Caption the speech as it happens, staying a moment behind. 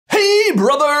Hey,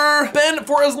 brother! Ben,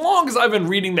 for as long as I've been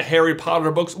reading the Harry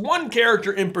Potter books, one character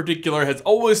in particular has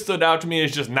always stood out to me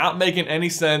as just not making any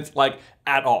sense, like,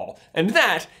 at all. And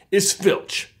that is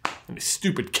Filch. And his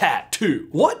stupid cat, too.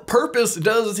 What purpose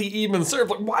does he even serve?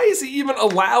 Like, why is he even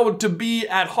allowed to be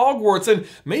at Hogwarts? And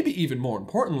maybe even more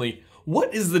importantly,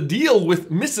 what is the deal with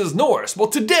Mrs. Norris? Well,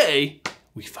 today,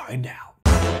 we find out.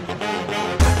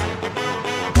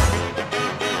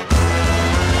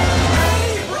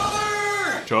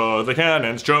 Chud the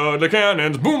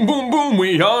cannons, boom, boom, boom,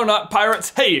 we are not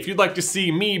pirates. Hey, if you'd like to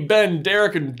see me, Ben,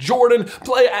 Derek, and Jordan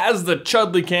play as the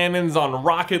Chudley Cannons on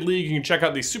Rocket League, you can check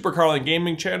out the Super Carlin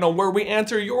gaming channel where we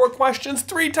answer your questions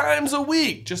 3 times a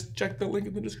week. Just check the link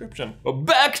in the description. But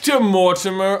back to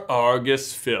Mortimer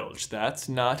Argus Filch. That's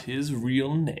not his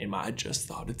real name, I just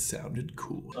thought it sounded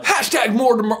cool. Hashtag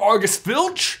Mortimer Argus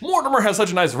Filch. Mortimer has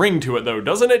such a nice ring to it though,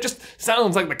 doesn't it? Just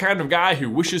sounds like the kind of guy who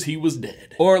wishes he was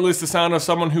dead. Or at least the sound of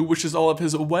someone who wishes all of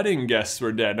his wedding guests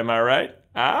were dead, am I right?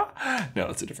 Ah? No,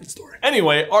 that's a different story.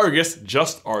 Anyway, Argus,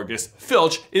 just Argus,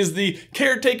 Filch is the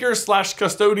caretaker slash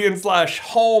custodian slash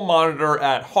hall monitor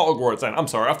at Hogwarts. And I'm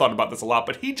sorry, I've thought about this a lot,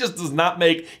 but he just does not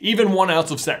make even 1 ounce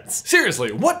of sense.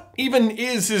 Seriously, what even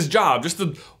is his job? Just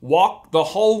to walk the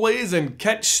hallways and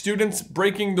catch students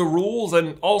breaking the rules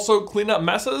and also clean up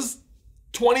messes?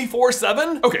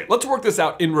 24/7? Okay, let's work this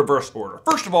out in reverse order.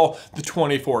 First of all, the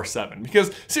 24/7, because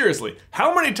seriously,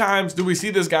 how many times do we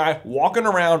see this guy walking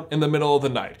around in the middle of the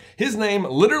night? His name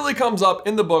literally comes up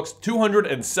in the books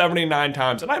 279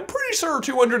 times, and I'm pretty sure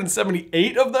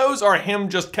 278 of those are him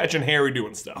just catching Harry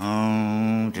doing stuff.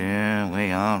 Oh dear,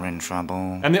 we are in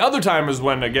trouble. And the other time is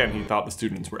when, again, he thought the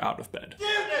students were out of bed.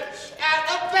 Students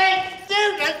out of bed!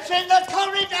 Students in the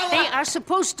corridor! They are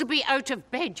supposed to be out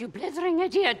of bed, you blithering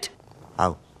idiot.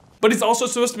 Oh. But he's also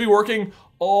supposed to be working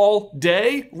all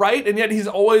day, right? And yet he's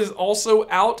always also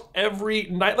out every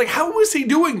night. Like, how is he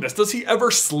doing this? Does he ever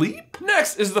sleep?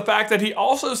 Next is the fact that he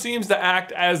also seems to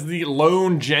act as the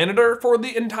lone janitor for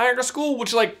the entire school,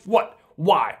 which, like, what?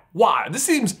 Why? Why? This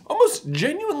seems almost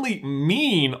genuinely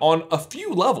mean on a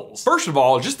few levels. First of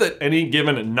all, just at any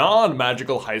given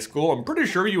non-magical high school, I'm pretty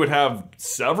sure you would have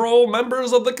several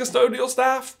members of the custodial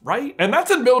staff, right? And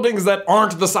that's in buildings that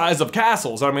aren't the size of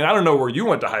castles. I mean, I don't know where you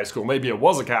went to high school. Maybe it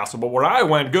was a castle, but where I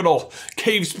went, good old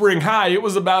Cave Spring High, it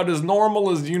was about as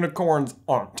normal as unicorns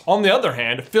aren't. On the other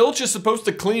hand, Filch is supposed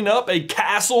to clean up a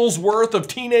castle's worth of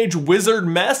teenage wizard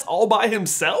mess all by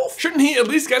himself? Shouldn't he at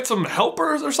least get some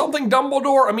helpers or something,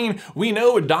 Dumbledore? I mean, we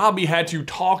know Dobby had to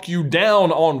talk you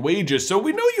down on wages, so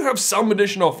we know you have some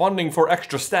additional funding for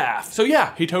extra staff. So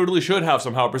yeah, he totally should have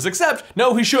some helpers, except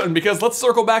no, he shouldn't, because let's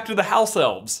circle back to the house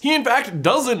elves. He in fact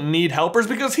doesn't need helpers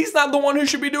because he's not the one who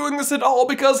should be doing this at all,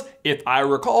 because if I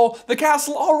recall, the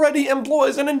castle already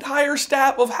employs an entire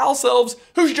staff of house elves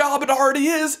whose job it already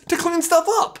is to clean stuff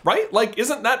up, right? Like,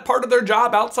 isn't that part of their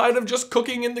job outside of just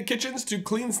cooking in the kitchens to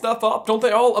clean stuff up? Don't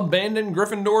they all abandon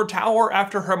Gryffindor Tower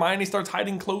after Hermione starts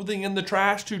hiding clothing in the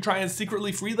trash to try and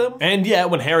secretly free them? And yet,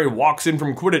 when Harry walks in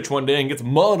from Quidditch one day and gets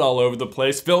mud all over the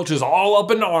place, Filch is all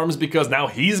up in arms because now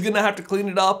he's gonna have to clean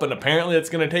it up, and apparently it's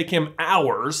gonna take him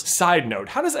hours. Side note,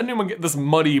 how does anyone get this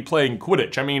muddy playing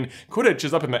Quidditch? I mean, Quidditch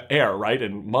is up in the air, right?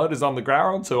 And mud is on the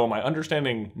ground, so am I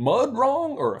understanding mud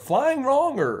wrong, or flying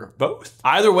wrong, or both?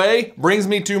 Either way, brings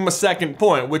me to my second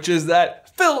point, which is that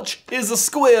Filch is a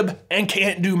squib and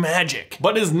can't do magic,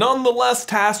 but is nonetheless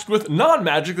tasked with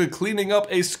non-magically cleaning up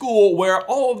a school where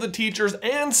all of the teachers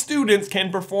and students can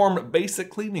perform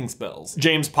basic cleaning spells.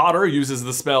 James Potter uses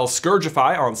the spell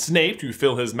Scourgify on Snape to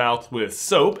fill his mouth with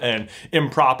soap, an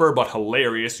improper but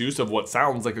hilarious use of what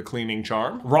sounds like a cleaning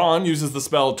charm. Ron uses the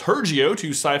spell Turgio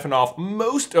to siphon off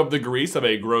most of the grease of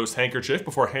a gross handkerchief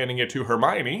before handing it to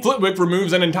Hermione. Flitwick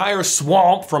removes an entire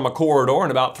swamp from a corridor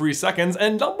in about 3 seconds,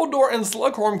 and Dumbledore and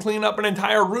Slughorn clean up an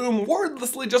entire room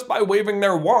wordlessly just by waving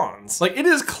their wands. Like, it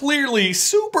is clearly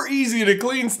super easy to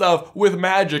clean stuff with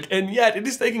magic, and yet it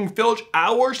is taking Filch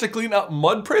hours to clean up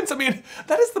mud prints. I mean,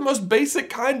 that is the most basic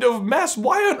kind of mess.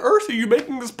 Why on earth are you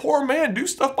making this poor man do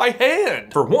stuff by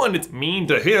hand? For one, it's mean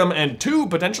to him, and 2,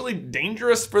 potentially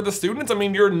dangerous for the students. I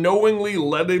mean, you're knowingly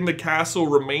letting the castle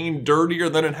remain dirtier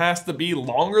than it has to be,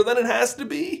 longer than it has to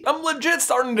be. I'm legit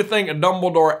starting to think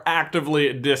Dumbledore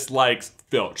actively dislikes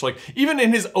Filch. Like, even Even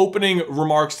in his opening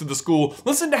remarks to the school,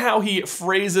 listen to how he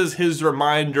phrases his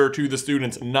reminder to the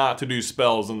students not to do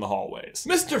spells in the hallways.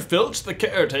 Mr. Filch, the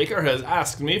caretaker, has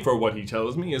asked me for what he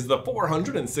tells me is the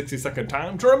 462nd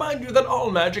time to remind you that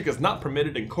all magic is not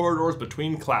permitted in corridors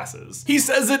between classes. He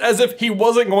says it as if he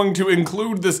wasn't going to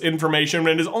include this information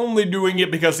and is only doing it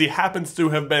because he happens to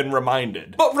have been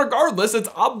reminded. But regardless, it's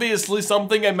obviously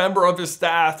something a member of his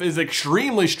staff is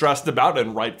extremely stressed about,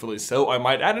 and rightfully so, I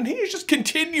might add, and he has just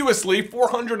continuously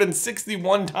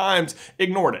 461 times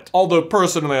ignored it. Although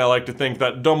personally I like to think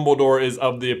that Dumbledore is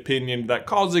of the opinion that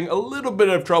causing a little bit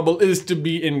of trouble is to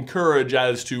be encouraged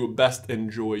as to best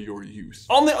enjoy your use.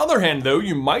 On the other hand though,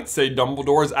 you might say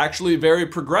Dumbledore is actually very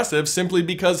progressive simply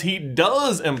because he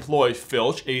does employ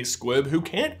Filch, a squib who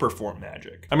can't perform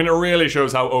magic. I mean, it really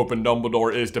shows how open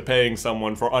Dumbledore is to paying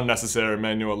someone for unnecessary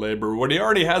manual labor when he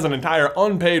already has an entire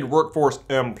unpaid workforce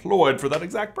employed for that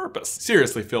exact purpose.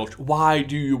 Seriously, Filch, why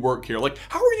do you work here? Like,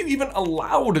 how are you even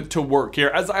allowed to work here?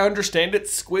 As I understand it,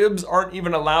 squibs aren't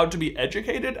even allowed to be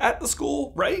educated at the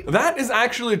school, right? That is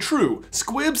actually true.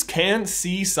 Squibs can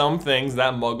see some things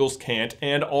that muggles can't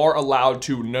and are allowed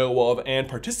to know of and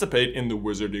participate in the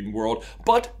wizarding world,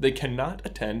 but they cannot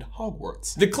attend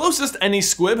Hogwarts. The closest any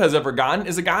squib has ever gotten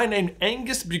is a guy named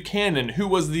Angus Buchanan, who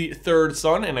was the third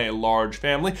son in a large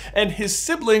family, and his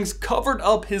siblings covered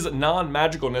up his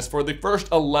non-magicalness for the first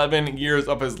 11 years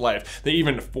of his life. They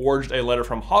even forged a letter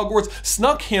from Hogwarts,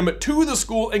 snuck him to the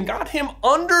school, and got him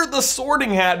under the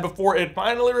sorting hat before it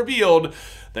finally revealed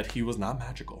that he was not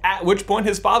magical. At which point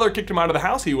his father kicked him out of the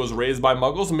house. He was raised by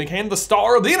muggles and became the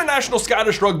star of the International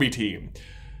Scottish Rugby team.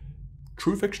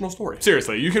 True fictional story.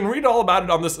 Seriously, you can read all about it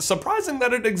on this surprising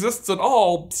that it exists at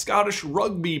all Scottish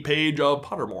rugby page of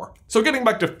Pottermore. So getting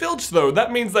back to Filch though,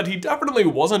 that means that he definitely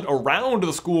wasn't around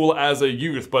the school as a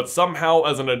youth, but somehow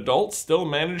as an adult still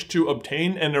managed to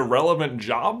obtain an irrelevant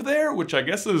job there, which I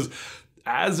guess is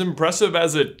as impressive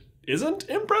as it isn't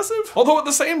impressive. Although at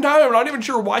the same time, I'm not even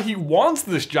sure why he wants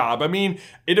this job. I mean,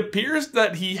 it appears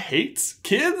that he hates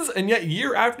kids, and yet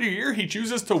year after year, he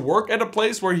chooses to work at a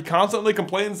place where he constantly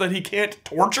complains that he can't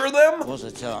torture them. Was a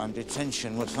time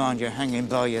detention would find you hanging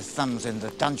by your thumbs in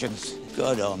the dungeons.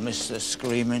 God, I'll miss the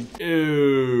screaming.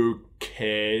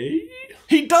 Okay.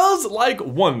 He does like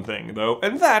one thing though,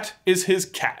 and that is his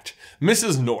cat,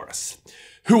 Mrs. Norris,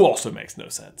 who also makes no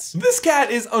sense. This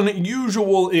cat is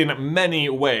unusual in many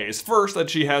ways. First, that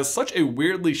she has such a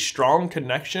weirdly strong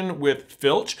connection with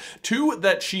Filch. Two,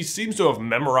 that she seems to have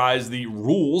memorized the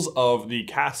rules of the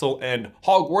castle and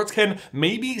Hogwarts, can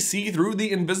maybe see through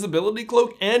the invisibility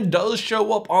cloak, and does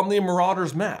show up on the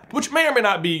Marauders map, which may or may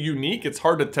not be unique. It's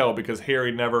hard to tell because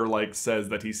Harry never says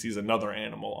that he sees another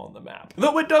animal on the map.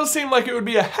 Though it does seem like it would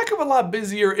be a heck of a lot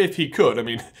busier if he could. I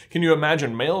mean, can you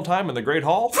imagine mail time in the Great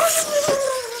Hall?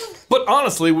 But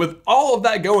honestly, with all of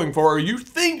that going for her, you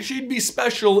think she'd be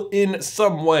special in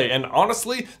some way. And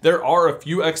honestly, there are a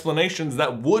few explanations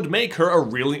that would make her a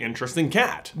really interesting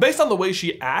cat. Based on the way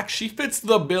she acts, she fits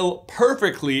the bill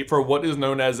perfectly for what is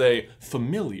known as a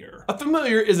familiar. A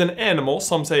familiar is an animal,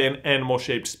 some say an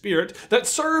animal-shaped spirit, that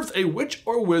serves a witch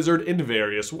or wizard in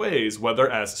various ways, whether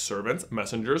as servants,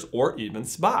 messengers, or even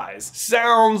spies.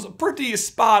 Sounds pretty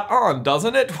spot on,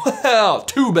 doesn't it? Well,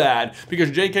 too bad,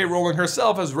 because J.K. Rowling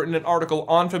herself has written an article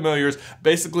on familiars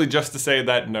basically just to say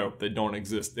that no, they don't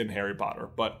exist in Harry Potter,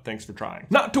 but thanks for trying.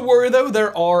 Not to worry though,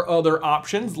 there are other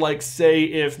options, like say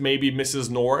if maybe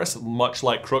Mrs. Norris, much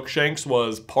like Crookshanks,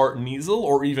 was part Kneazle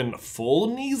or even full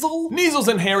Kneazle.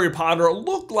 Kneazles in Harry Potter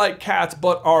look like cats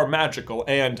but are magical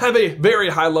and have a very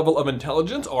high level of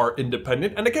intelligence, are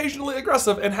independent and occasionally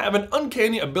aggressive, and have an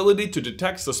uncanny ability to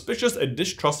detect suspicious and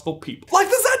distrustful people. Like,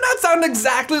 does that not sound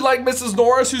exactly like Mrs.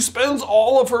 Norris, who spends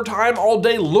all of her time all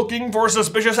day looking for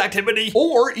suspicious activity?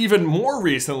 Or even more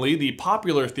recently, the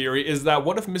popular theory is that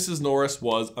what if Mrs. Norris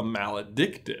was a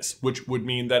Maledictus, which would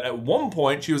mean that at one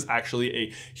point she was actually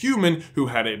a human who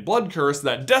had a blood curse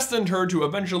that destined her to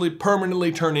eventually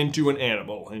permanently turn into an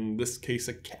animal, in this case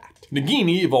a cat.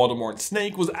 Nagini, Voldemort's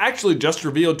snake, was actually just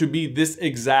revealed to be this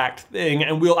exact thing,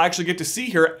 and we'll actually get to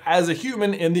see her as a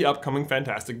human in the upcoming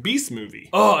Fantastic Beasts movie.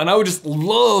 Oh, and I would just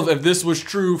love if this was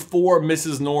true for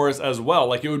Mrs. Norris as well.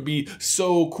 Like, it would be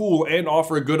so cool and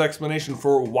offer a good explanation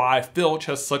for why Filch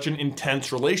has such an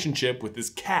intense relationship with his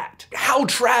cat. How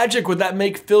tragic would that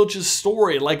make Filch's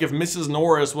story? Like if Mrs.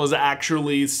 Norris was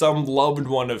actually some loved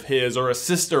one of his, or a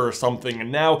sister or something,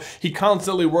 and now he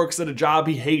constantly works at a job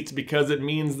he hates because it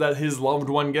means that his loved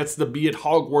one gets to be at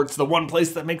Hogwarts, the one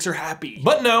place that makes her happy.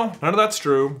 But no, none of that's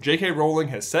true. J.K. Rowling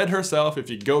has said herself, if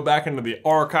you go back into the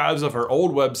archives of her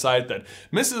old website, that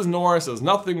Mrs. Norris is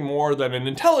nothing more than an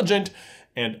intelligent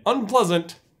and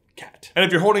unpleasant cat. And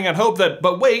if you're holding out hope that,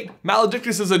 but wait,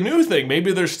 Maledictus is a new thing,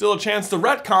 maybe there's still a chance to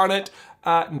retcon it,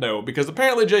 no, because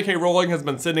apparently J.K. Rowling has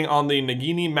been sitting on the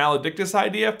Nagini Maledictus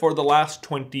idea for the last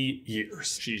 20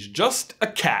 years. She's just a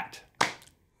cat.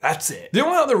 That's it. The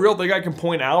only other real thing I can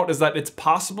point out is that it's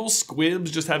possible squibs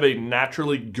just have a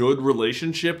naturally good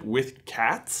relationship with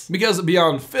cats. Because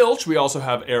beyond Filch, we also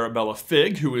have Arabella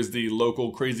Figg, who is the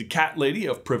local crazy cat lady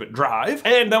of Privet Drive.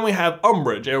 And then we have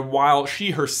Umbridge, and while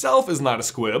she herself is not a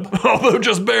squib, although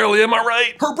just barely, am I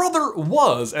right? Her brother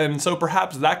was, and so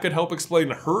perhaps that could help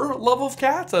explain her love of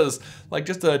cats as like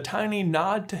just a tiny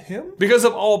nod to him. Because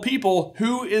of all people,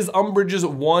 who is Umbridge's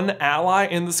one ally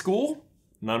in the school?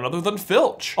 None other than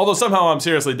Filch. Although somehow I'm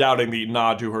seriously doubting the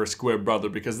nod to her squib brother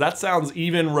because that sounds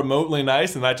even remotely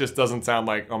nice and that just doesn't sound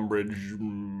like Umbridge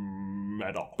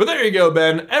at all. But there you go,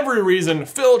 Ben. Every reason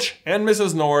Filch and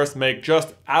Mrs. Norris make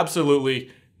just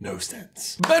absolutely no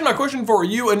sense. Ben, my question for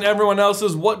you and everyone else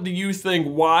is, what do you think?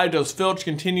 Why does Filch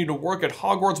continue to work at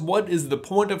Hogwarts? What is the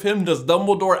point of him? Does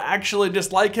Dumbledore actually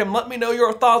dislike him? Let me know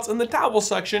your thoughts in the towel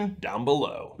section down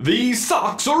below. These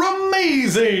socks are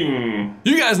amazing!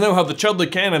 You guys know how the Chudley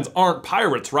Cannons aren't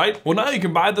pirates, right? Well, now you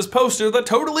can buy this poster that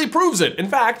totally proves it. In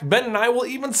fact, Ben and I will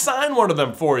even sign one of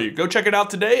them for you. Go check it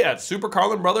out today at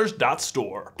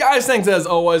SuperCarlinBrothers.store. Guys, thanks as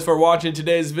always for watching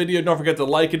today's video. Don't forget to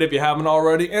like it if you haven't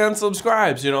already and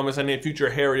subscribe so you don't miss any future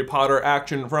Harry Potter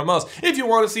action from us. If you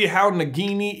want to see how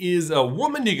Nagini is a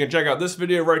woman, you can check out this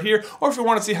video right here. Or if you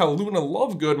want to see how Luna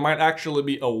Lovegood might actually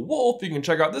be a wolf, you can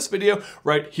check out this video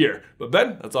right here. But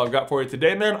Ben, that's all I've got for you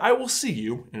today, man. I will see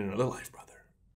you in another life, brother.